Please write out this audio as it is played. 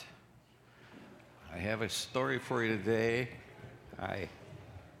I have a story for you today. Hi.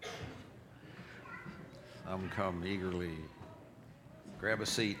 Some come eagerly. Grab a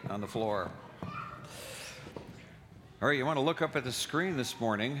seat on the floor. All right, you want to look up at the screen this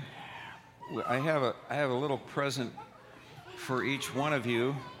morning. I have a little present for each one of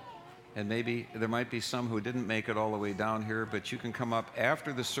you, and maybe there might be some who didn't make it all the way down here, but you can come up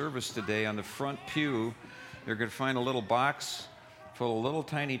after the service today on the front pew. You're going to find a little box full of little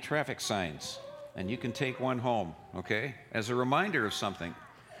tiny traffic signs, and you can take one home, okay, as a reminder of something,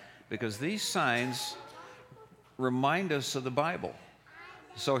 because these signs remind us of the Bible.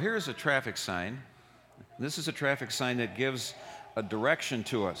 So here's a traffic sign. This is a traffic sign that gives a direction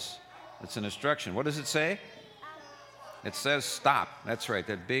to us. It's an instruction. What does it say? It says stop. That's right.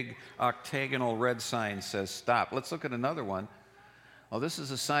 That big octagonal red sign says stop. Let's look at another one. Oh, this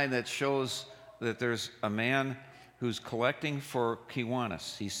is a sign that shows that there's a man who's collecting for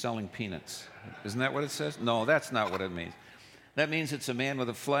Kiwanis. He's selling peanuts. Isn't that what it says? No, that's not what it means. That means it's a man with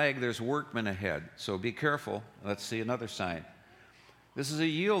a flag. There's workmen ahead. So be careful. Let's see another sign. This is a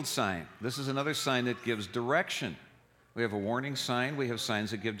yield sign. This is another sign that gives direction. We have a warning sign. We have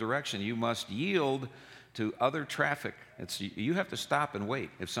signs that give direction. You must yield to other traffic. You have to stop and wait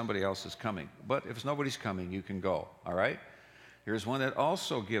if somebody else is coming. But if nobody's coming, you can go, all right? Here's one that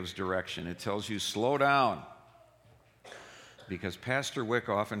also gives direction. It tells you slow down because Pastor Wick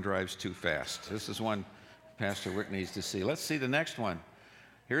often drives too fast. This is one Pastor Wick needs to see. Let's see the next one.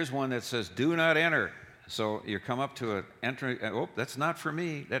 Here's one that says do not enter. So you come up to an entry. Oh, that's not for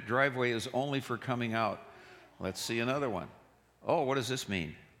me. That driveway is only for coming out. Let's see another one. Oh, what does this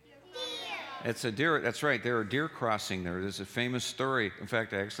mean? Deer. It's a deer. That's right. There are deer crossing there. There's a famous story. In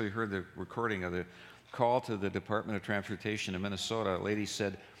fact, I actually heard the recording of the call to the Department of Transportation in Minnesota. A lady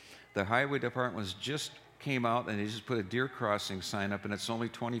said the highway department just came out and they just put a deer crossing sign up, and it's only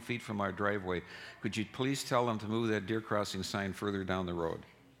 20 feet from our driveway. Could you please tell them to move that deer crossing sign further down the road?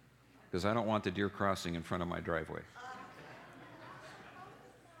 Because I don't want the deer crossing in front of my driveway.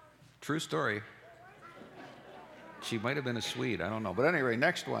 True story. She might have been a Swede. I don't know. But anyway,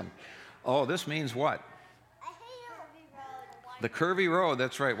 next one. Oh, this means what? The curvy road.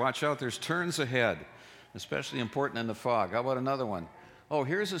 That's right. Watch out. There's turns ahead, especially important in the fog. How about another one? Oh,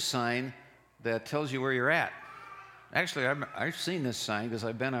 here's a sign that tells you where you're at. Actually, I've seen this sign because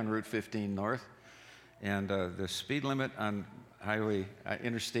I've been on Route 15 North, and the speed limit on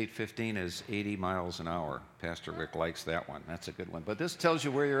Interstate 15 is 80 miles an hour. Pastor Rick likes that one. That's a good one. But this tells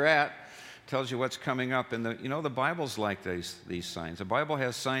you where you're at, tells you what's coming up. And the Bible's like these signs. The Bible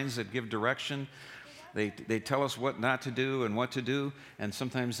has signs that give direction. They tell us what not to do and what to do, and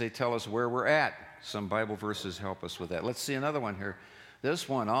sometimes they tell us where we're at. Some Bible verses help us with that. Let's see another one here. This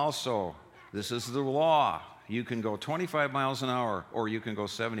one also, this is the law. You can go 25 miles an hour or you can go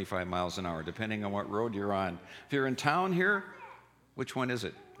 75 miles an hour, depending on what road you're on. If you're in town here, which one is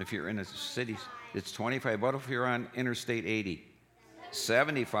it? If you're in a city, it's 25. What if you're on Interstate 80?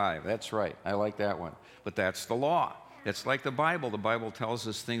 75. That's right. I like that one. But that's the law. It's like the Bible. The Bible tells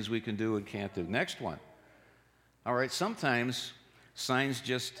us things we can do and can't do. Next one. All right, sometimes signs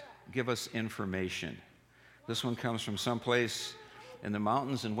just give us information. This one comes from someplace in the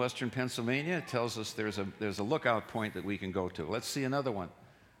mountains in western Pennsylvania. It tells us there's a lookout point that we can go to. Let's see another one.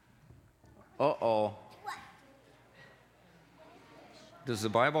 Uh-oh. Does the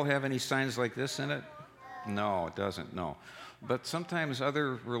Bible have any signs like this in it? No, it doesn't, no. But sometimes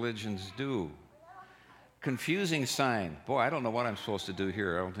other religions do. Confusing sign. Boy, I don't know what I'm supposed to do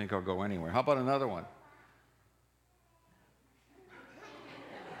here. I don't think I'll go anywhere. How about another one?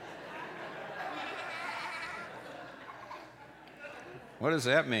 What does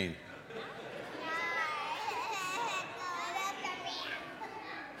that mean?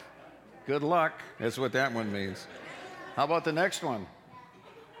 Good luck. That's what that one means. How about the next one?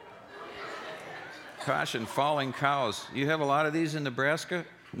 Caution, falling cows. You have a lot of these in Nebraska?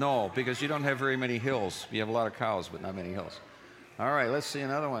 No, because you don't have very many hills. You have a lot of cows, but not many hills. All right, let's see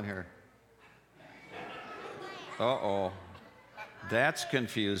another one here. Uh-oh. That's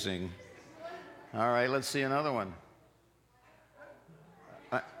confusing. All right, let's see another one.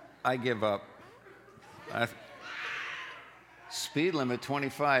 I give up. Speed limit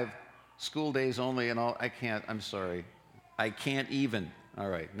 25, school days only, and all. I can't. I'm sorry. I can't even. All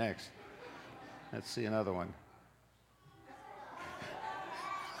right, next. Let's see another one.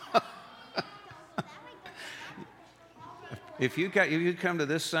 If you come to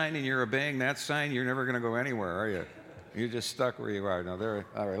this sign and you're obeying that sign, you're never going to go anywhere, are you? You're just stuck where you are. No, there.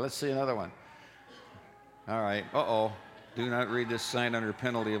 All right, let's see another one. All right. Uh-oh. Do not read this sign under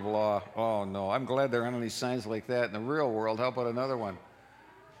penalty of law. Oh, no. I'm glad there aren't any signs like that in the real world. How about another one?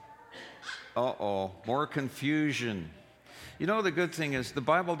 Uh-oh, more confusion. You know, the good thing is the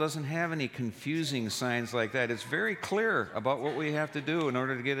Bible doesn't have any confusing signs like that. It's very clear about what we have to do in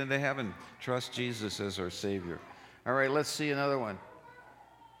order to get into heaven. Trust Jesus as our Savior. All right, let's see another one.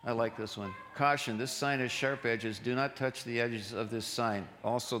 I like this one. Caution, this sign has sharp edges. Do not touch the edges of this sign.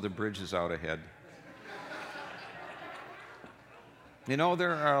 Also, the bridge is out ahead. You know,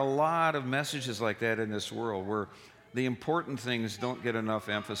 there are a lot of messages like that in this world where the important things don't get enough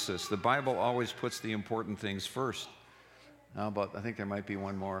emphasis. The Bible always puts the important things first. How about, I think there might be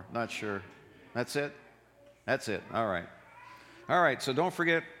one more. Not sure. That's it? That's it. All right. All right, so don't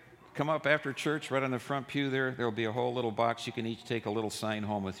forget, come up after church, right on the front pew there. There will be a whole little box. You can each take a little sign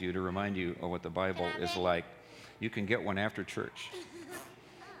home with you to remind you of what the Bible is like. You can get one after church.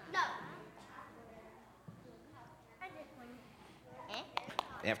 No.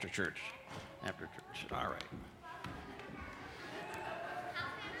 After church. After church. All right.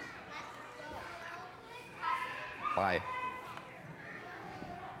 Bye.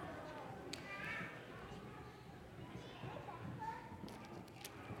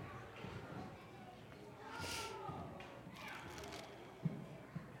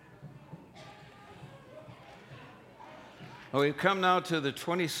 Well, we've come now to the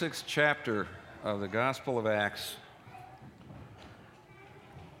 26th chapter of the Gospel of Acts.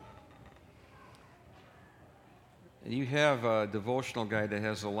 You have a devotional guide that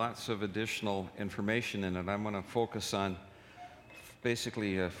has lots of additional information in it. I'm going to focus on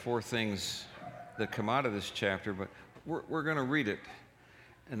basically 4 things that come out of this chapter, but we're going to read it,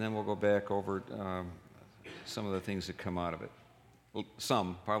 and then we'll go back over some of the things that come out of it. Well,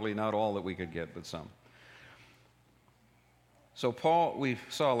 some, probably not all that we could get, but some. So Paul, we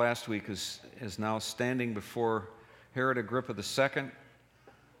saw last week, is now standing before Herod Agrippa II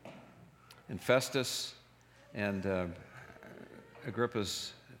and Festus and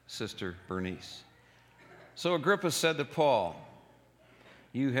Agrippa's sister Bernice. So Agrippa said to Paul,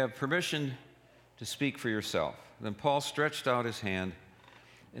 "You have permission to speak for yourself." Then Paul stretched out his hand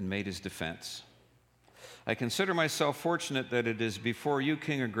and made his defense. "I consider myself fortunate that it is before you,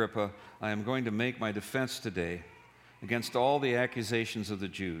 King Agrippa, I am going to make my defense today against all the accusations of the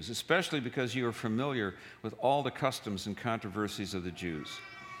Jews, especially because you are familiar with all the customs and controversies of the Jews.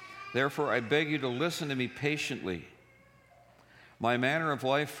 Therefore, I beg you to listen to me patiently. My manner of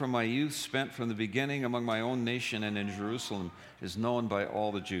life from my youth, spent from the beginning among my own nation and in Jerusalem, is known by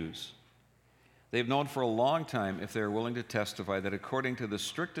all the Jews. They've known for a long time, if they are willing to testify, that according to the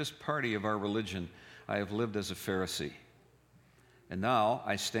strictest party of our religion, I have lived as a Pharisee. And now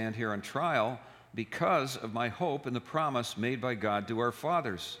I stand here on trial because of my hope in the promise made by God to our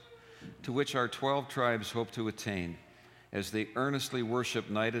fathers, to which our 12 tribes hope to attain, as they earnestly worship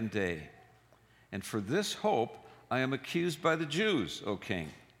night and day. And for this hope I am accused by the Jews, O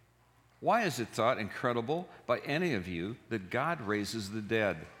king. Why is it thought incredible by any of you that God raises the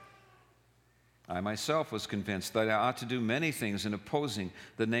dead? I myself was convinced that I ought to do many things in opposing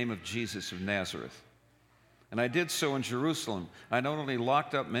the name of Jesus of Nazareth. And I did so in Jerusalem. I not only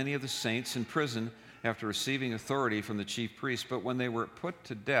locked up many of the saints in prison after receiving authority from the chief priests, but when they were put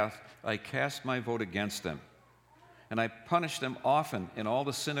to death, I cast my vote against them. And I punished them often in all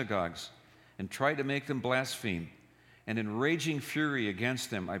the synagogues and tried to make them blaspheme. And in raging fury against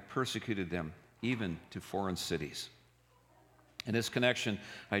them, I persecuted them, even to foreign cities. In this connection,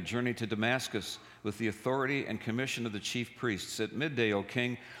 I journeyed to Damascus with the authority and commission of the chief priests. At midday, O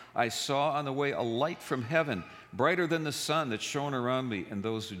king, I saw on the way a light from heaven, brighter than the sun, that shone around me and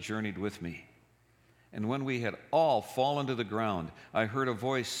those who journeyed with me. And when we had all fallen to the ground, I heard a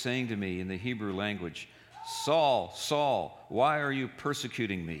voice saying to me in the Hebrew language, "Saul, Saul, why are you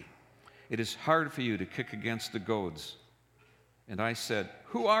persecuting me? It is hard for you to kick against the goads." And I said,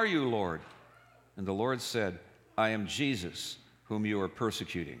 "Who are you, Lord?" And the Lord said, "I am Jesus, whom you are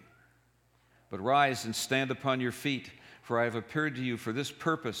persecuting. But rise and stand upon your feet, for I have appeared to you for this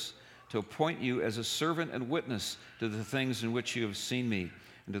purpose, to appoint you as a servant and witness to the things in which you have seen me,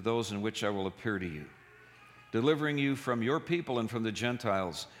 and to those in which I will appear to you, delivering you from your people and from the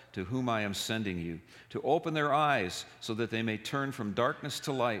Gentiles, to whom I am sending you, to open their eyes so that they may turn from darkness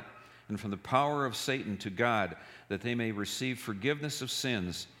to light, and from the power of Satan to God, that they may receive forgiveness of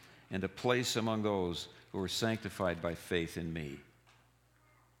sins and a place among those who are sanctified by faith in me.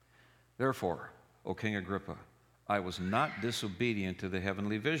 Therefore, O King Agrippa, I was not disobedient to the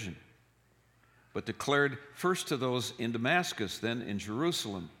heavenly vision, but declared first to those in Damascus, then in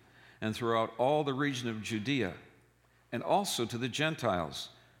Jerusalem, and throughout all the region of Judea, and also to the Gentiles,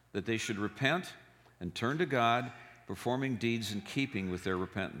 that they should repent and turn to God, performing deeds in keeping with their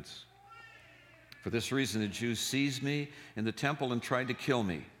repentance. For this reason, the Jews seized me in the temple and tried to kill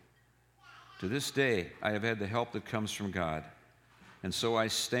me. To this day, I have had the help that comes from God. And so I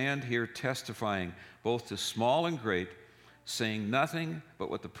stand here testifying both to small and great, saying nothing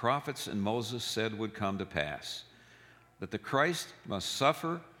but what the prophets and Moses said would come to pass, that the Christ must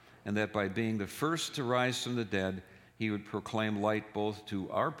suffer, and that by being the first to rise from the dead, he would proclaim light both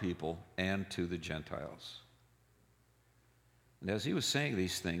to our people and to the Gentiles. And as he was saying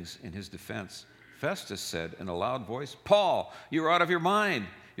these things in his defense, Festus said in a loud voice, "Paul, you are out of your mind.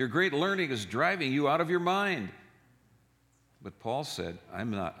 Your great learning is driving you out of your mind." But Paul said,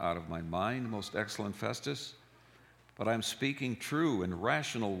 "I'm not out of my mind, most excellent Festus, but I'm speaking true and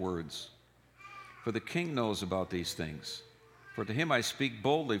rational words. For the king knows about these things. For to him I speak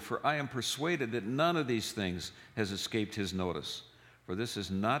boldly, for I am persuaded that none of these things has escaped his notice. For this has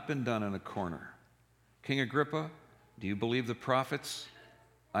not been done in a corner. King Agrippa, do you believe the prophets?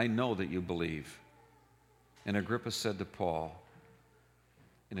 I know that you believe." And Agrippa said to Paul,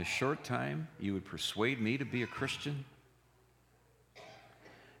 "In a short time you would persuade me to be a Christian?"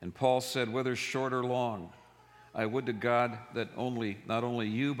 And Paul said, "Whether short or long, I would to God that not only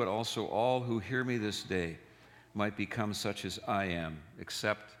you, but also all who hear me this day might become such as I am,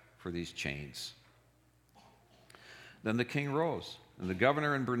 except for these chains." Then the king rose, and the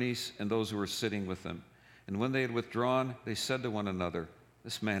governor and Bernice and those who were sitting with them. And when they had withdrawn, they said to one another,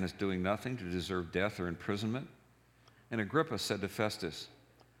 "This man is doing nothing to deserve death or imprisonment." And Agrippa said to Festus,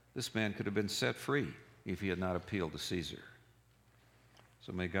 "This man could have been set free if he had not appealed to Caesar."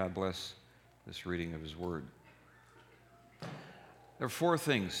 So may God bless this reading of his word. There are four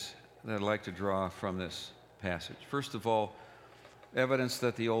things that I'd like to draw from this passage. First of all, evidence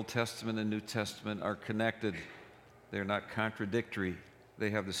that the Old Testament and New Testament are connected. They're not contradictory. They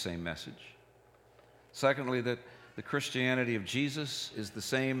have the same message. Secondly, that the Christianity of Jesus is the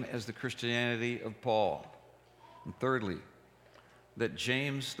same as the Christianity of Paul. And thirdly, that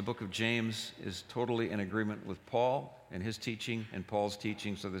James, the book of James, is totally in agreement with Paul, and his teaching and Paul's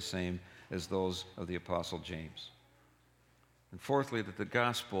teachings are the same as those of the Apostle James. And fourthly, that the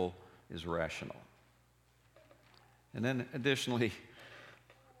gospel is rational. And then additionally,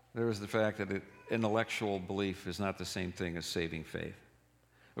 there is the fact that intellectual belief is not the same thing as saving faith.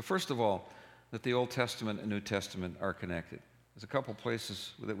 But first of all, that the Old Testament and New Testament are connected. There's a couple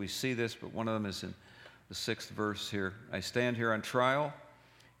places that we see this, but one of them is in the 6th verse here. "I stand here on trial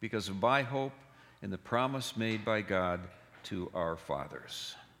because of my hope in the promise made by God to our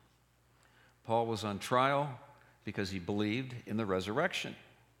fathers." Paul was on trial because he believed in the resurrection.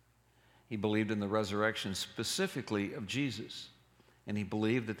 He believed in the resurrection specifically of Jesus, and he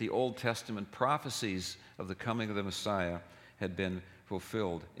believed that the Old Testament prophecies of the coming of the Messiah had been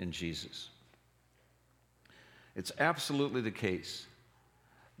fulfilled in Jesus. It's absolutely the case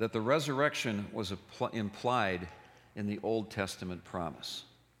that the resurrection was implied in the Old Testament promise.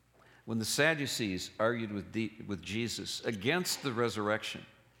 When the Sadducees argued with Jesus against the resurrection,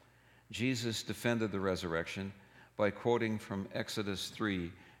 Jesus defended the resurrection by quoting from Exodus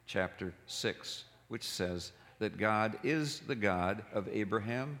 3, chapter 6, which says that God is the God of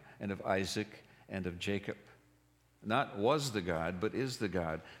Abraham and of Isaac and of Jacob. Not was the God, but is the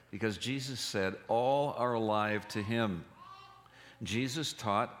God, because Jesus said all are alive to him. Jesus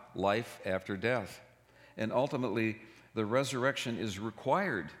taught life after death, and ultimately the resurrection is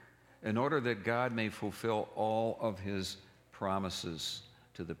required in order that God may fulfill all of his promises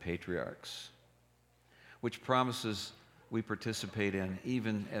to the patriarchs, which promises we participate in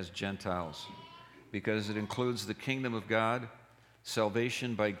even as Gentiles, because it includes the kingdom of God,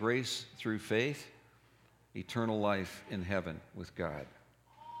 salvation by grace through faith, eternal life in heaven with God.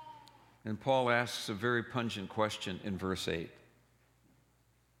 And Paul asks a very pungent question in verse 8.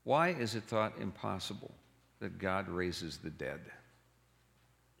 Why is it thought impossible that God raises the dead?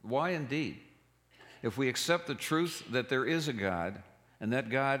 Why indeed? If we accept the truth that there is a God and that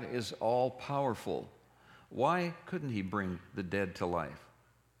God is all-powerful, why couldn't he bring the dead to life?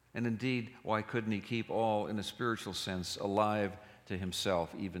 And indeed, why couldn't he keep all, in a spiritual sense, alive to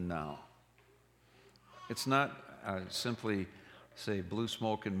himself even now? It's not simply, say, blue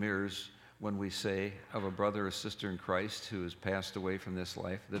smoke and mirrors when we say of a brother or sister in Christ who has passed away from this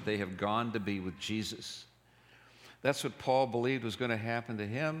life that they have gone to be with Jesus. That's what Paul believed was going to happen to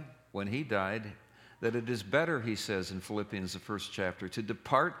him when he died, that it is better, he says in Philippians, the 1st chapter, to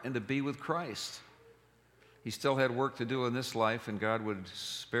depart and to be with Christ. He still had work to do in this life, and God would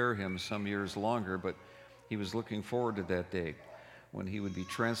spare him some years longer, but he was looking forward to that day when he would be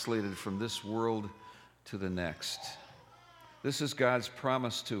translated from this world to the next. This is God's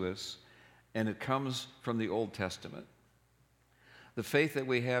promise to us, and it comes from the Old Testament. The faith that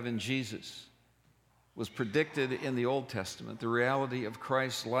we have in Jesus was predicted in the Old Testament. The reality of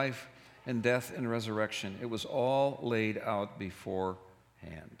Christ's life and death and resurrection. It was all laid out beforehand.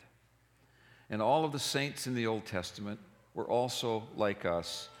 And all of the saints in the Old Testament were also, like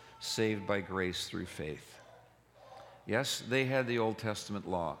us, saved by grace through faith. Yes, they had the Old Testament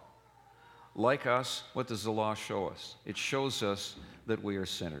law. Like us, what does the law show us? It shows us that we are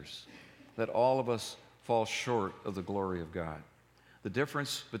sinners, that all of us fall short of the glory of God. The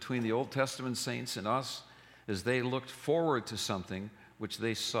difference between the Old Testament saints and us is they looked forward to something which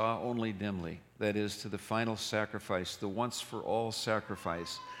they saw only dimly, that is, to the final sacrifice, the once-for-all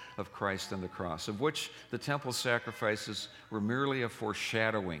sacrifice of Christ on the cross, of which the temple sacrifices were merely a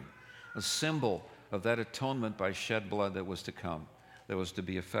foreshadowing, a symbol of that atonement by shed blood that was to come, that was to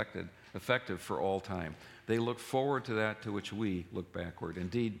be effective for all time. They look forward to that to which we look backward.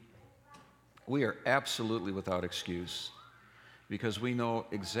 Indeed, we are absolutely without excuse because we know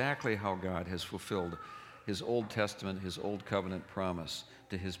exactly how God has fulfilled his Old Testament, his Old Covenant promise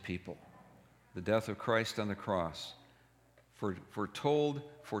to his people. The death of Christ on the cross, foretold,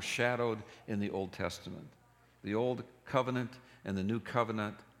 foreshadowed in the Old Testament. The Old Covenant and the New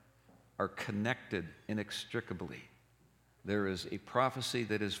Covenant are connected inextricably. There is a prophecy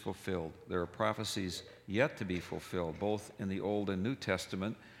that is fulfilled. There are prophecies yet to be fulfilled, both in the Old and New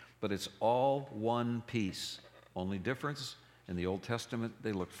Testament, but it's all one piece. Only difference, in the Old Testament,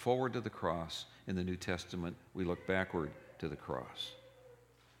 they looked forward to the cross. In the New Testament, we look backward to the cross.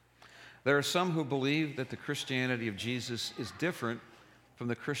 There are some who believe that the Christianity of Jesus is different from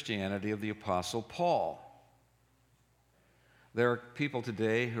the Christianity of the Apostle Paul. There are people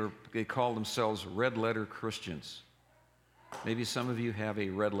today who they call themselves red-letter Christians. Maybe some of you have a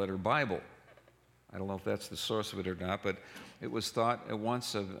red-letter Bible. I don't know if that's the source of it or not, but it was thought at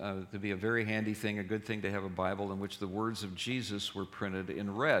once to be a very handy thing, a good thing to have a Bible in which the words of Jesus were printed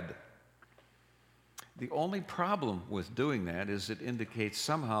in red. The only problem with doing that is it indicates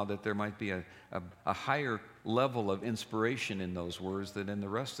somehow that there might be a higher level of inspiration in those words than in the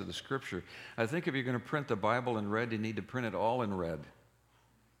rest of the Scripture. I think if you're going to print the Bible in red, you need to print it all in red.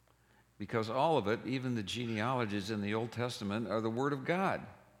 Because all of it, even the genealogies in the Old Testament, are the Word of God.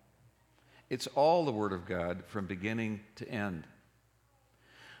 It's all the Word of God from beginning to end.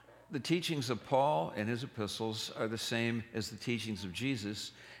 The teachings of Paul and his epistles are the same as the teachings of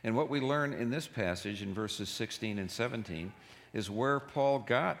Jesus. And what we learn in this passage in verses 16 and 17 is where Paul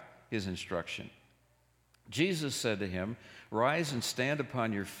got his instruction. Jesus said to him, "Rise and stand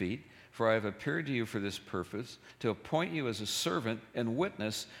upon your feet, for I have appeared to you for this purpose, to appoint you as a servant and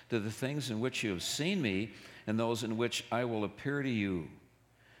witness to the things in which you have seen me and those in which I will appear to you,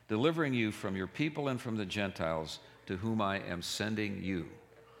 delivering you from your people and from the Gentiles to whom I am sending you."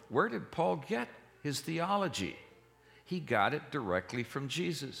 Where did Paul get his theology? He got it directly from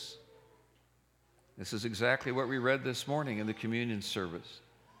Jesus. This is exactly what we read this morning in the communion service,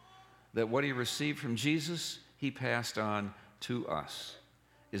 that what he received from Jesus, he passed on to us.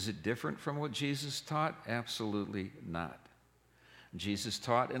 Is it different from what Jesus taught? Absolutely not. Jesus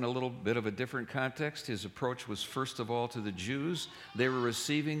taught in a little bit of a different context. His approach was first of all to the Jews. They were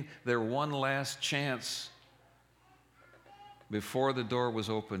receiving their one last chance before the door was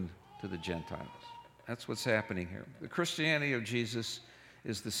opened to the Gentiles. That's what's happening here. The Christianity of Jesus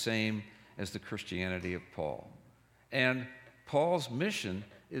is the same as the Christianity of Paul. And Paul's mission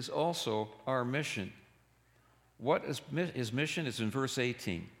is also our mission. What is his mission is in verse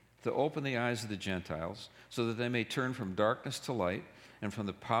 18, to open the eyes of the Gentiles so that they may turn from darkness to light and from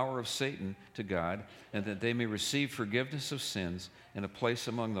the power of Satan to God, and that they may receive forgiveness of sins and a place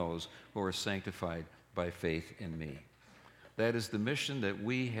among those who are sanctified by faith in me. That is the mission that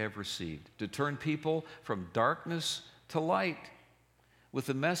we have received, to turn people from darkness to light with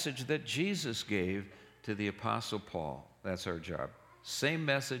the message that Jesus gave to the Apostle Paul. That's our job. Same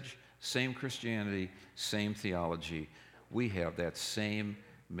message, same Christianity, same theology. We have that same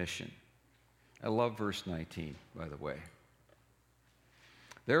mission. I love verse 19, by the way.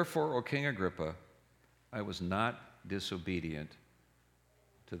 "Therefore, O King Agrippa, I was not disobedient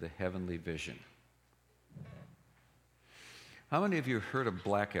to the heavenly vision." How many of you have heard of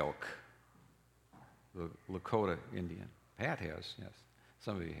Black Elk, the Lakota Indian? Pat has, yes.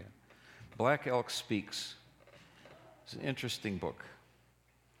 Some of you have. Black Elk Speaks. It's an interesting book.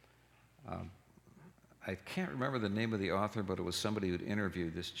 I can't remember the name of the author, but it was somebody who'd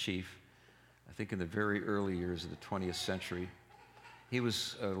interviewed this chief, I think in the very early years of the 20th century. He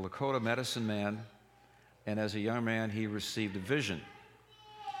was a Lakota medicine man, and as a young man, he received a vision.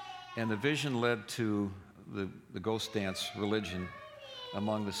 And the vision led to the ghost dance religion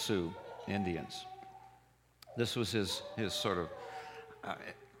among the Sioux Indians. This was his sort of,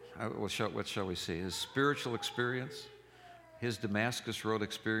 what shall we say, his spiritual experience. his Damascus Road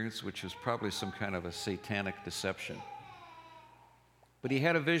experience, which was probably some kind of a satanic deception. But he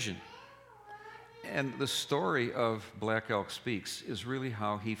had a vision. And the story of Black Elk Speaks is really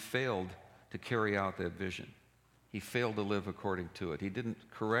how he failed to carry out that vision. He failed to live according to it. He didn't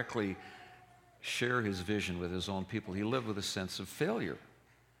correctly share his vision with his own people. He lived with a sense of failure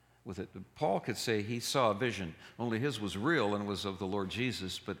with it. Paul could say he saw a vision, only his was real and was of the Lord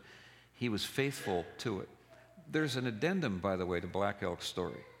Jesus, but he was faithful to it. There's an addendum, by the way, to Black Elk's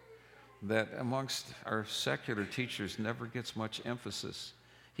story that amongst our secular teachers never gets much emphasis.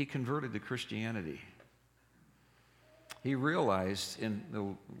 He converted to Christianity. He realized in the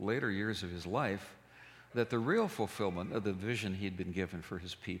later years of his life that the real fulfillment of the vision he'd been given for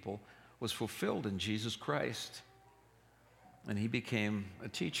his people was fulfilled in Jesus Christ. And he became a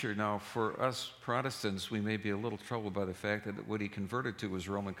teacher. Now, for us Protestants, we may be a little troubled by the fact that what he converted to was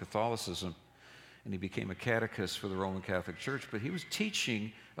Roman Catholicism, and he became a catechist for the Roman Catholic Church, but he was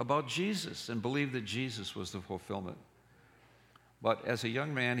teaching about Jesus and believed that Jesus was the fulfillment. But as a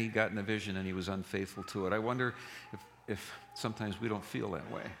young man, he'd gotten a vision and he was unfaithful to it. I wonder if sometimes we don't feel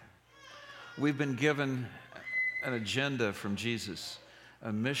that way. We've been given an agenda from Jesus,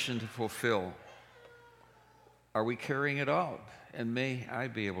 a mission to fulfill. Are we carrying it out? And may I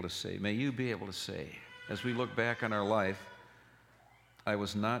be able to say, may you be able to say, as we look back on our life, I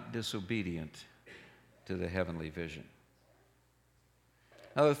was not disobedient to the heavenly vision.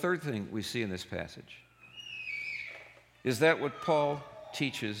 Now, the third thing we see in this passage is that what Paul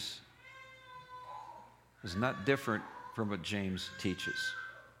teaches is not different from what James teaches.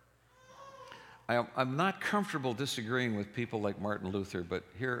 I'm not comfortable disagreeing with people like Martin Luther, but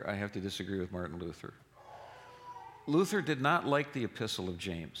here I have to disagree with Martin Luther. Luther did not like the epistle of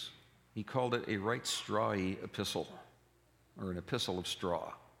James. He called it a right strawy epistle, or an epistle of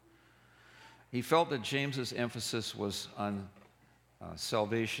straw. He felt that James's emphasis was on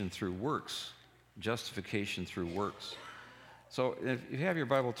salvation through works, justification through works. So if you have your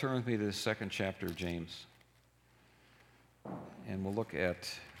Bible, turn with me to the second chapter of James. And we'll look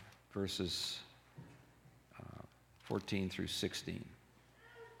at verses 14 through 16.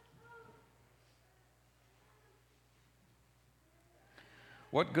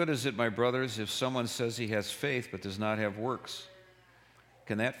 What good is it, my brothers, if someone says he has faith but does not have works?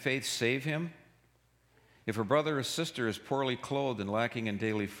 Can that faith save him? If a brother or sister is poorly clothed and lacking in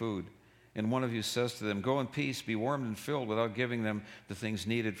daily food, and one of you says to them, "Go in peace, be warmed and filled," without giving them the things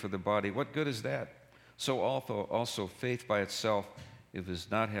needed for the body, what good is that? So also faith by itself, if it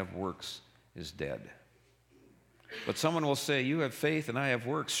does not have works, is dead. But someone will say, "You have faith and I have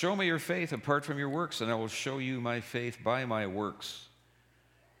works. Show me your faith apart from your works, and I will show you my faith by my works."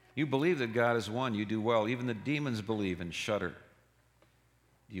 You believe that God is one, you do well. Even the demons believe and shudder.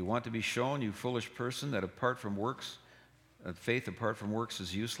 Do you want to be shown, you foolish person, that faith apart from works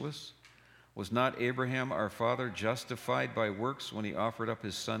is useless? Was not Abraham our father justified by works when he offered up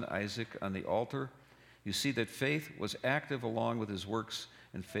his son Isaac on the altar? You see that faith was active along with his works,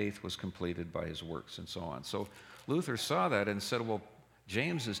 and faith was completed by his works, and so on. So Luther saw that and said, well,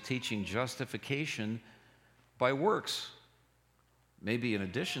 James is teaching justification by works, maybe in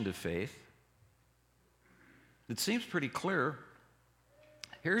addition to faith. It seems pretty clear.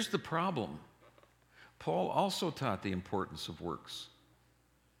 Here's the problem. Paul also taught the importance of works.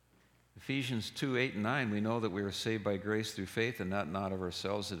 Ephesians 2, 8, and 9, we know that we are saved by grace through faith and not of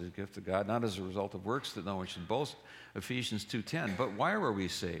ourselves, it is a gift of God, not as a result of works, that no one should boast. Ephesians 2:10. But why were we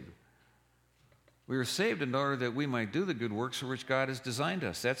saved? We were saved in order that we might do the good works for which God has designed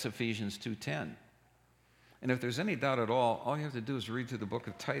us. That's Ephesians 2:10. And if there's any doubt at all you have to do is read through the book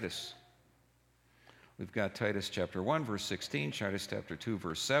of Titus. We've got Titus chapter 1, verse 16, Titus chapter 2,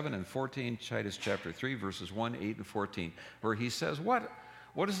 verse 7 and 14, Titus chapter 3, verses 1, 8, and 14, where he says, what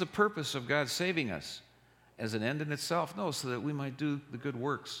is the purpose of God saving us? As an end in itself? No, so that we might do the good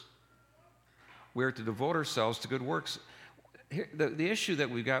works. We are to devote ourselves to good works. Here, the issue that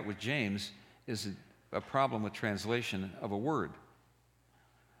we got with James is a problem with translation of a word.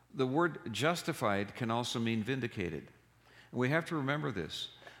 The word justified can also mean vindicated. We have to remember this.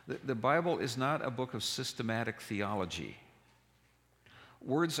 The Bible is not a book of systematic theology.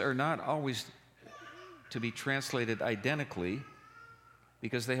 Words are not always to be translated identically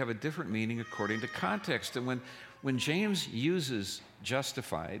because they have a different meaning according to context. And when James uses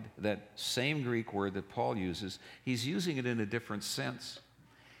justified, that same Greek word that Paul uses, he's using it in a different sense.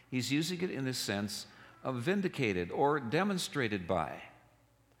 He's using it in the sense of vindicated or demonstrated by.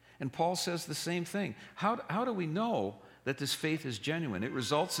 And Paul says the same thing. How do we know that this faith is genuine? It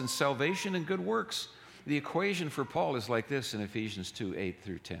results in salvation and good works. The equation for Paul is like this in Ephesians 2, 8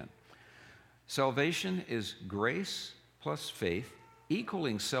 through 10. Salvation is grace plus faith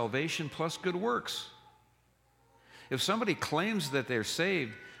equaling salvation plus good works. If somebody claims that they're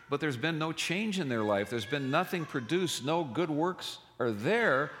saved, but there's been no change in their life, there's been nothing produced, no good works are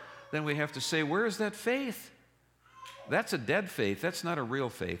there, then we have to say, where is that faith? That's a dead faith. That's not a real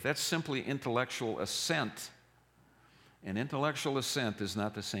faith. That's simply intellectual assent. And intellectual assent is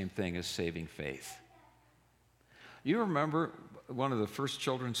not the same thing as saving faith. You remember one of the first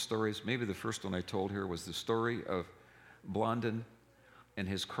children's stories, maybe the first one I told here, was the story of Blondin and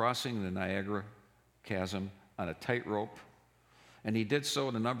his crossing the Niagara Chasm on a tightrope. And he did so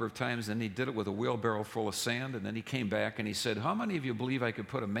a number of times, then he did it with a wheelbarrow full of sand, and then he came back and he said, how many of you believe I could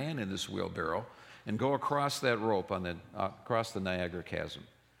put a man in this wheelbarrow and go across that rope across the Niagara Chasm?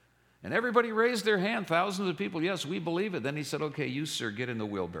 And everybody raised their hand, thousands of people, yes, we believe it. Then he said, okay, you, sir, get in the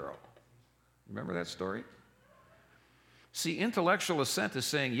wheelbarrow. Remember that story? See, intellectual assent is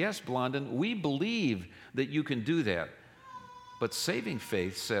saying, yes, Blondin, we believe that you can do that. But saving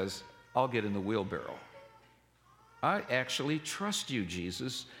faith says, I'll get in the wheelbarrow. I actually trust you,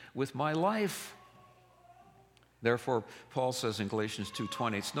 Jesus, with my life. Therefore, Paul says in Galatians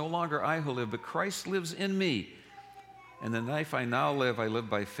 2:20, it's no longer I who live, but Christ lives in me. And the life I now live, I live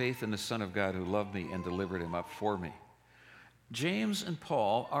by faith in the Son of God who loved me and delivered him up for me. James and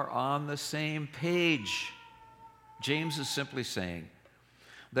Paul are on the same page. James is simply saying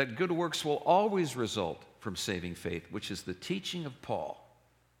that good works will always result from saving faith, which is the teaching of Paul.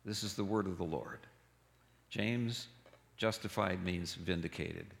 This is the word of the Lord. James, justified means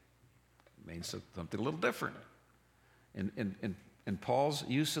vindicated. It means something a little different. In Paul's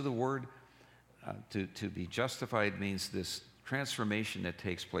use of the word, to be justified means this transformation that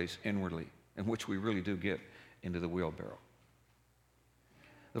takes place inwardly, in which we really do get into the wheelbarrow.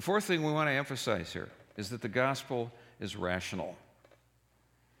 The fourth thing we want to emphasize here is that the gospel is rational.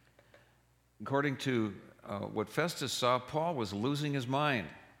 According to what Festus saw, Paul was losing his mind.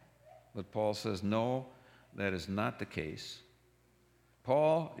 But Paul says, no, that is not the case.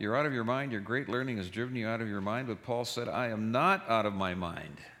 Paul, you're out of your mind. Your great learning has driven you out of your mind. But Paul said, I am not out of my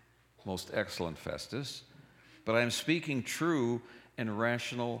mind, most excellent Festus, but I am speaking true and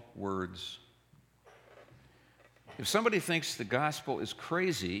rational words. If somebody thinks the gospel is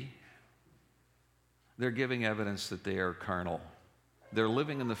crazy, they're giving evidence that they are carnal. They're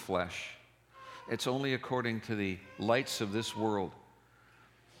living in the flesh. It's only according to the lights of this world.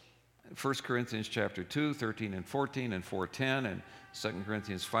 1 Corinthians chapter 2, 13 and 14 and 4:10 and 2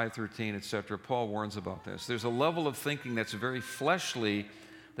 Corinthians 5:13, etc. Paul warns about this. There's a level of thinking that's very fleshly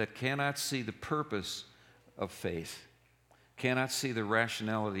that cannot see the purpose of faith, cannot see the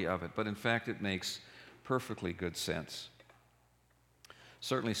rationality of it, but in fact it makes perfectly good sense.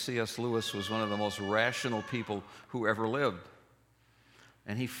 Certainly C.S. Lewis was one of the most rational people who ever lived,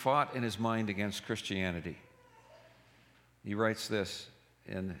 and he fought in his mind against Christianity. He writes this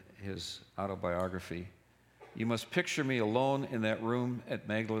in his autobiography: you must picture me alone in that room at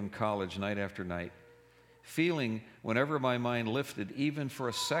Magdalen College night after night, feeling, whenever my mind lifted, even for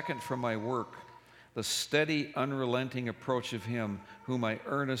a second from my work, the steady, unrelenting approach of him whom I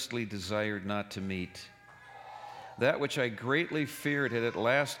earnestly desired not to meet. That which I greatly feared had at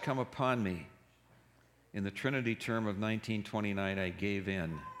last come upon me. In the Trinity term of 1929, I gave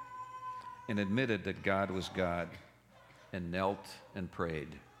in and admitted that God was God and knelt and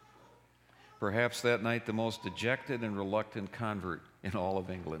prayed. Perhaps that night the most dejected and reluctant convert in all of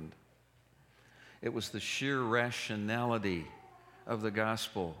England. It was the sheer rationality of the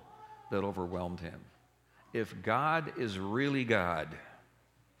gospel that overwhelmed him. If God is really God,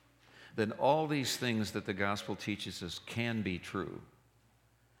 then all these things that the gospel teaches us can be true.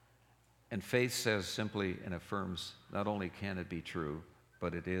 And faith says simply and affirms, not only can it be true,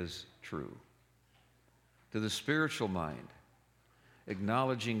 but it is true. To the spiritual mind,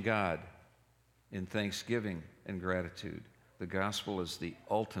 acknowledging God in thanksgiving and gratitude, the gospel is the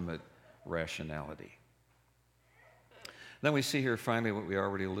ultimate rationality. Then we see here finally what we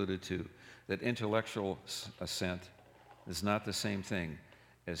already alluded to, that intellectual assent is not the same thing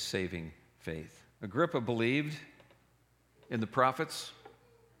as saving faith. Agrippa believed in the prophets,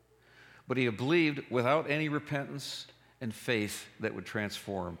 but he believed without any repentance and faith that would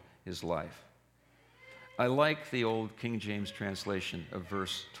transform his life. I like the old King James translation of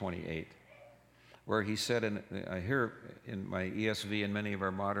verse 28, where he said, and I hear in my ESV and many of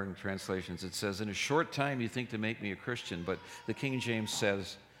our modern translations, it says, in a short time you think to make me a Christian, but the King James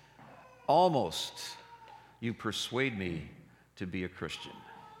says, almost you persuade me to be a Christian.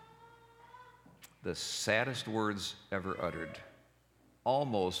 The saddest words ever uttered.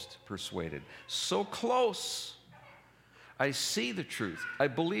 Almost persuaded. So close. I see the truth. I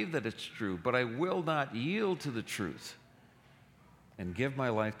believe that it's true, but I will not yield to the truth. and give my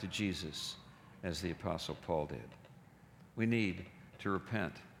life to Jesus as the Apostle Paul did. We need to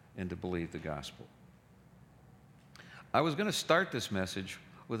repent and to believe the gospel. I was going to start this message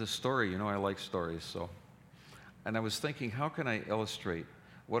with a story. You know, I like stories, and I was thinking, how can I illustrate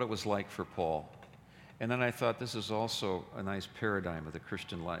what it was like for Paul? And then I thought, this is also a nice paradigm of the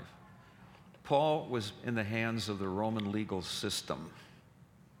Christian life. Paul was in the hands of the Roman legal system,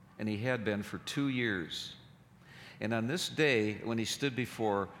 and he had been for 2 years. And on this day, when he stood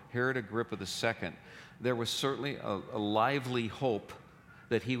before Herod Agrippa II, there was certainly a lively hope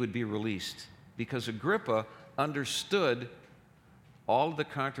that he would be released, because Agrippa understood all of the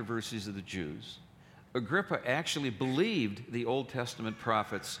controversies of the Jews. Agrippa actually believed the Old Testament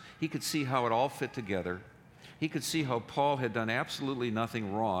prophets. He could see how it all fit together. He could see how Paul had done absolutely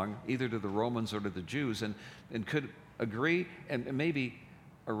nothing wrong, either to the Romans or to the Jews, and could agree and maybe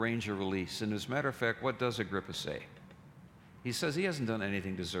arrange a release. And as a matter of fact, what does Agrippa say? He says he hasn't done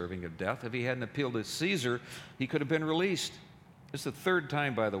anything deserving of death. If he hadn't appealed to Caesar, he could have been released. It's the third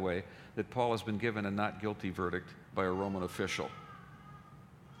time, by the way, that Paul has been given a not guilty verdict by a Roman official.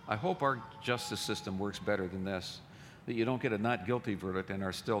 I hope our justice system works better than this, that you don't get a not guilty verdict and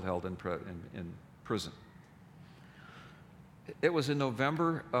are still held in prison. It was in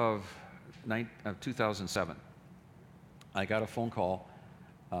November of 2007. I got a phone call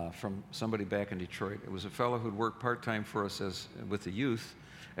from somebody back in Detroit. It was a fellow who'd worked part-time for us with the youth.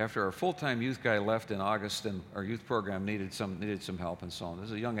 After our full-time youth guy left in August, and our youth program needed some help and so on. This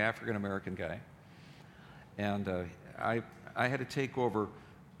is a young African-American guy. And I had to take over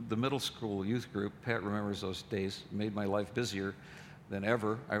the middle school youth group. Pat remembers those days. It made my life busier than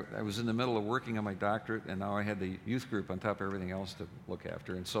ever. I was in the middle of working on my doctorate, and now I had the youth group on top of everything else to look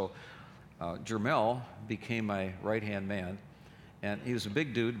after. And so Jermel became my right-hand man. And he was a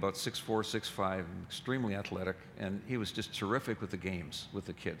big dude, about 6'4", 6'5", extremely athletic, and he was just terrific with the games, with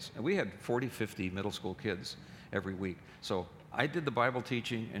the kids. And we had 40, 50 middle school kids every week. So I did the Bible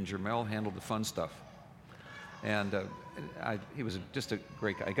teaching, and Jermel handled the fun stuff. And he was just a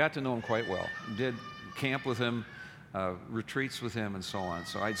great guy. I got to know him quite well. Did camp with him, retreats with him, and so on.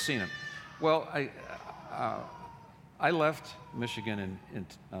 So I'd seen him. Well, I left Michigan in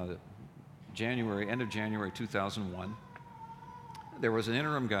January, end of January 2001. There was an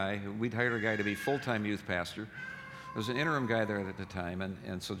interim guy. We'd hired a guy to be full-time youth pastor. There was an interim guy there at the time,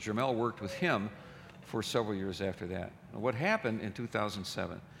 and so Jermel worked with him for several years after that. And what happened in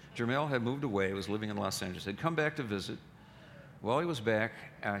 2007, Jermel had moved away, was living in Los Angeles, had come back to visit. While he was back,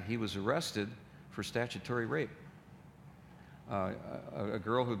 he was arrested for statutory rape. A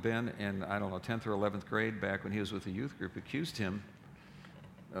girl who'd been in, 10th or 11th grade back when he was with the youth group accused him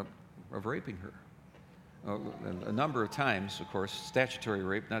of raping her. A number of times, of course, statutory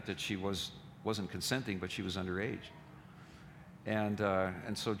rape, not that she wasn't consenting, but she was underage. And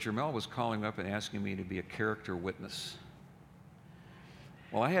so Jermel was calling up and asking me to be a character witness.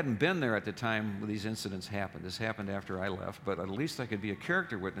 Well, I hadn't been there at the time when these incidents happened. This happened after I left, but at least I could be a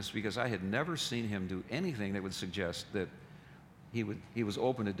character witness because I had never seen him do anything that would suggest that he was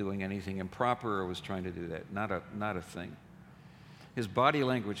open to doing anything improper or was trying to do that. Not a thing. His body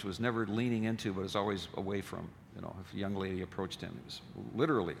language was never leaning into, but was always away from. If a young lady approached him, it was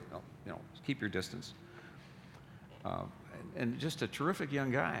literally, keep your distance. And just a terrific young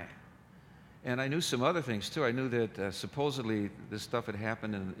guy. And I knew some other things too. I knew that supposedly this stuff had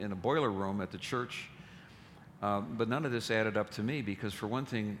happened in a boiler room at the church, but none of this added up to me because, for one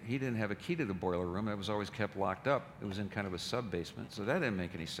thing, he didn't have a key to the boiler room. It was always kept locked up. It was in kind of a sub-basement, so that didn't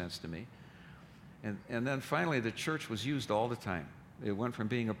make any sense to me. And then finally, the church was used all the time. It went from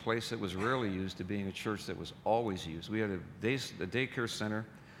being a place that was rarely used to being a church that was always used. We had a daycare center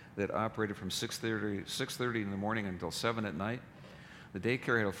that operated from 6:30 in the morning until 7 at night. The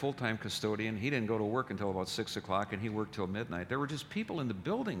daycare had a full-time custodian. He didn't go to work until about 6 o'clock, and he worked till midnight. There were just people in the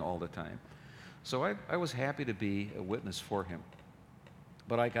building all the time. So I was happy to be a witness for him.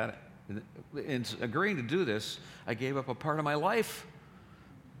 But in agreeing to do this, I gave up a part of my life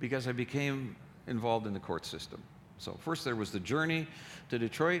because I became involved in the court system. So first there was the journey to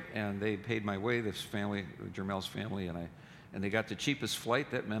Detroit, and they paid my way, this family, Jermel's family, and they got the cheapest flight.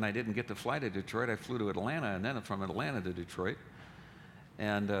 That meant I didn't get to fly to Detroit. I flew to Atlanta, and then from Atlanta to Detroit.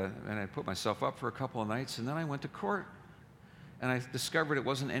 And I put myself up for a couple of nights, and then I went to court. And I discovered it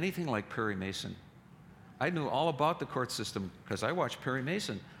wasn't anything like Perry Mason. I knew all about the court system because I watched Perry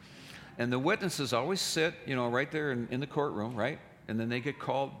Mason. And the witnesses always sit, right there in the courtroom, right? And then they get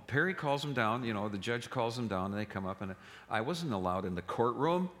called. Perry calls them down, the judge calls them down, and they come up. And I wasn't allowed in the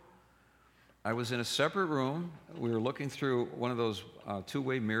courtroom. I was in a separate room. We were looking through one of those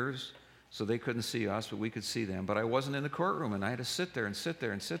two-way mirrors, So they couldn't see us, but we could see them. But I wasn't in the courtroom, and I had to sit there and sit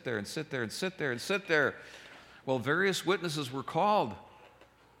there and sit there and sit there and sit there and sit there. Well, various witnesses were called.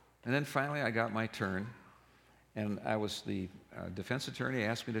 And then finally I got my turn, and the defense attorney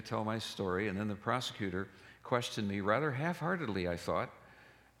asked me to tell my story, and then the prosecutor questioned me rather half-heartedly, I thought.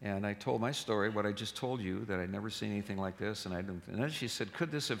 And I told my story, what I just told you, that I'd never seen anything like this. And then she said,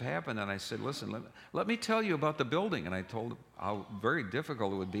 could this have happened? And I said, listen, let me tell you about the building. And I told how very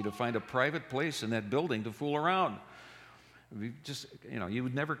difficult it would be to find a private place in that building to fool around. You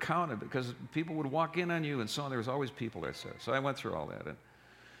would never count it because people would walk in on you and so on. There was always people there. So I went through all that.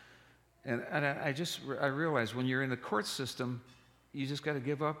 And I realized when you're in the court system, you just got to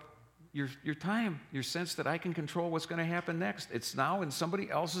give up your time, your sense that I can control what's going to happen next. It's now in somebody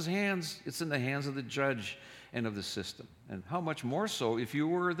else's hands. It's in the hands of the judge and of the system. And how much more so if you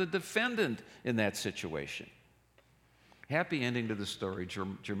were the defendant in that situation. Happy ending to the story.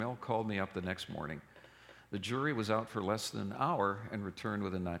 Jermel called me up the next morning. The jury was out for less than an hour and returned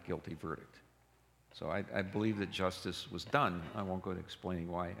with a not guilty verdict. So I believe that justice was done. I won't go to explaining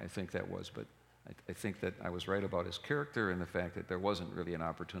why I think that was, but I think that I was right about his character and the fact that there wasn't really an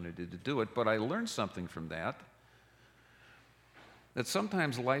opportunity to do it. But I learned something from that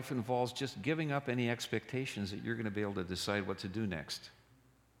sometimes life involves just giving up any expectations that you're going to be able to decide what to do next.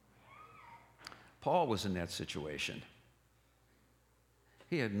 Paul was in that situation.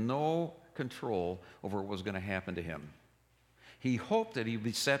 He had no control over what was going to happen to him. He hoped that he'd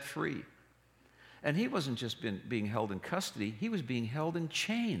be set free. And he wasn't just being held in custody, he was being held in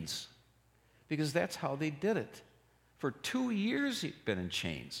chains. Because that's how they did it. For 2 years he'd been in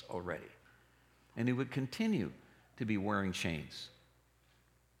chains already. And he would continue to be wearing chains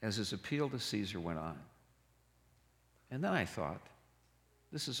as his appeal to Caesar went on. And then I thought,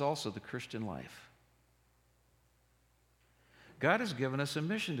 this is also the Christian life. God has given us a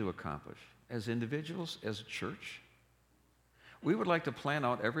mission to accomplish as individuals, as a church. We would like to plan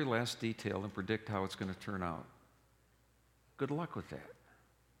out every last detail and predict how it's going to turn out. Good luck with that.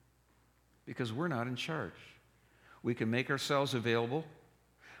 Because we're not in charge. We can make ourselves available.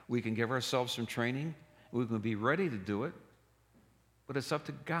 We can give ourselves some training. We can be ready to do it. But it's up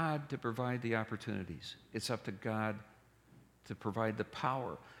to God to provide the opportunities. It's up to God to provide the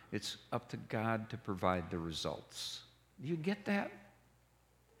power. It's up to God to provide the results. Do you get that?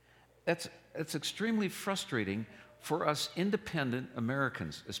 That's extremely frustrating for us independent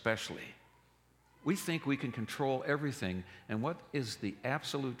Americans especially. We think we can control everything, and what is the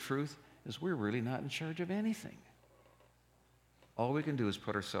absolute truth is we're really not in charge of anything. All we can do is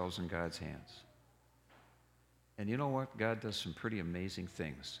put ourselves in God's hands. And you know what? God does some pretty amazing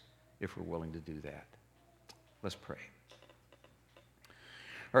things if we're willing to do that. Let's pray.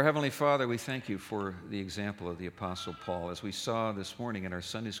 Our Heavenly Father, we thank you for the example of the Apostle Paul. As we saw this morning in our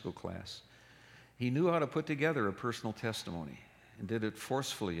Sunday school class, he knew how to put together a personal testimony and did it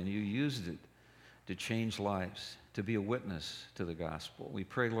forcefully, and you used it to change lives, to be a witness to the gospel. We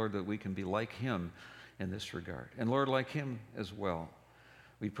pray, Lord, that we can be like him in this regard. And Lord, like him as well.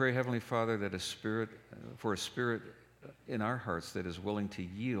 We pray, Heavenly Father, that for a spirit in our hearts that is willing to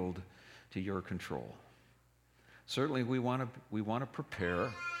yield to your control. Certainly we want to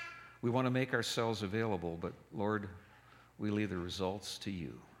prepare. We want to make ourselves available, but Lord, we leave the results to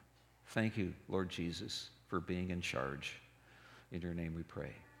you. Thank you, Lord Jesus, for being in charge. In your name we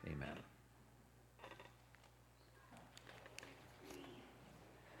pray. Amen.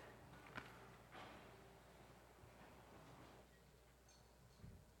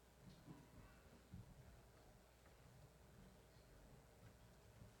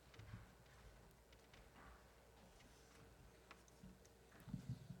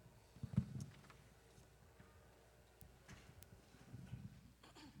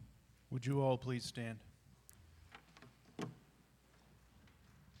 Would you all please stand?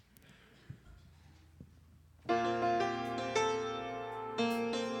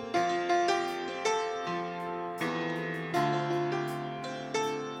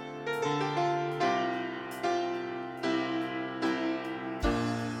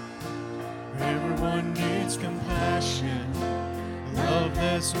 Everyone needs compassion, love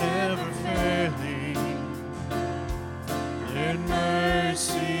that's never failing, let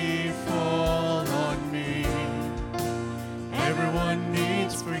mercy fall on me. Everyone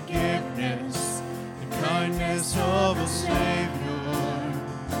needs forgiveness, the kindness of a Savior,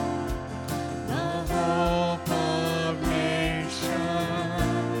 the hope of nations.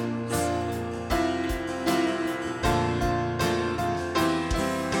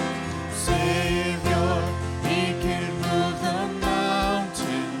 Savior, He can move the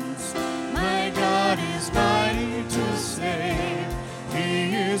mountains. My God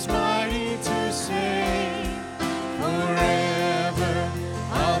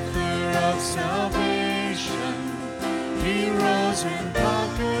rose and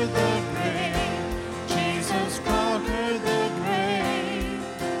conquered the grave. Jesus conquered the grave.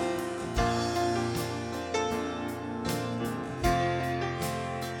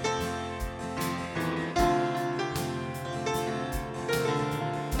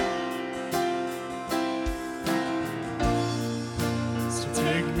 So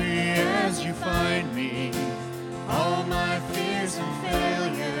take me as you find me, all my fears and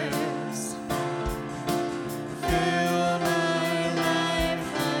failures. Fill my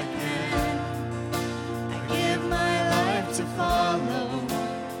life again. I give my life to follow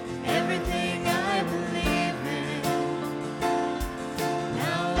everything I believe in.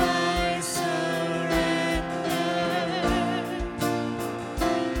 Now I surrender.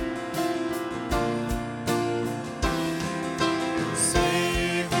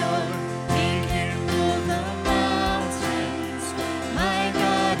 Savior, He can move the mountains. My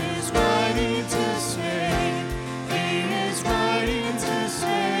God is mighty to save. He is mighty to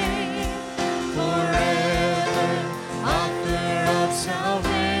save. Forever, author of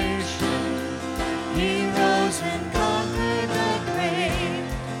salvation. He rose and conquered the grave.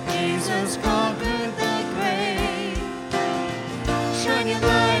 Jesus conquered the grave. Shine your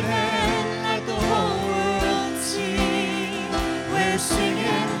light and let the whole world see. We're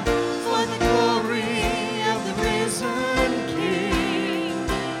singing for the glory of the risen King.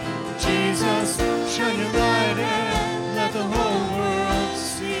 Jesus, shine your light and let the whole world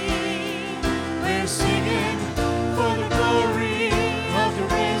see. We're singing for the glory of the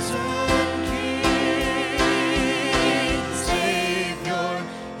risen King. Savior,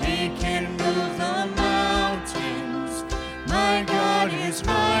 He can move the mountains. My God is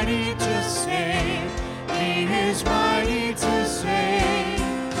mighty to save. He is mighty to save.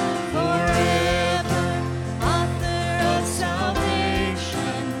 Forever, author of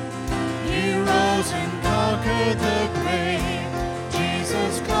salvation. He rose and conquered the grave.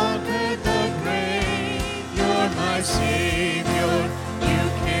 Jesus conquered the grave. You're my Savior. You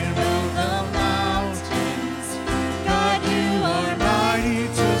can move the mountains. God, you are mighty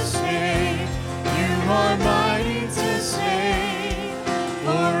to save. You are mighty to save.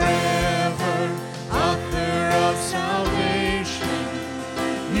 Forever, author of salvation.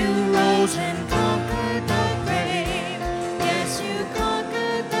 You rose and conquered the grave. Yes, you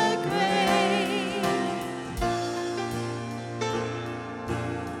conquered the grave.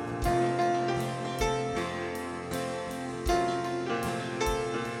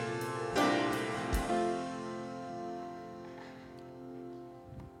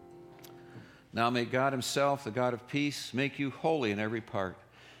 Now may God himself, the God of peace, make you holy in every part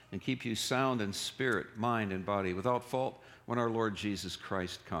and keep you sound in spirit, mind, and body, without fault when our Lord Jesus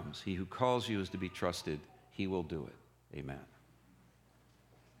Christ comes. He who calls you is to be trusted. He will do it. Amen.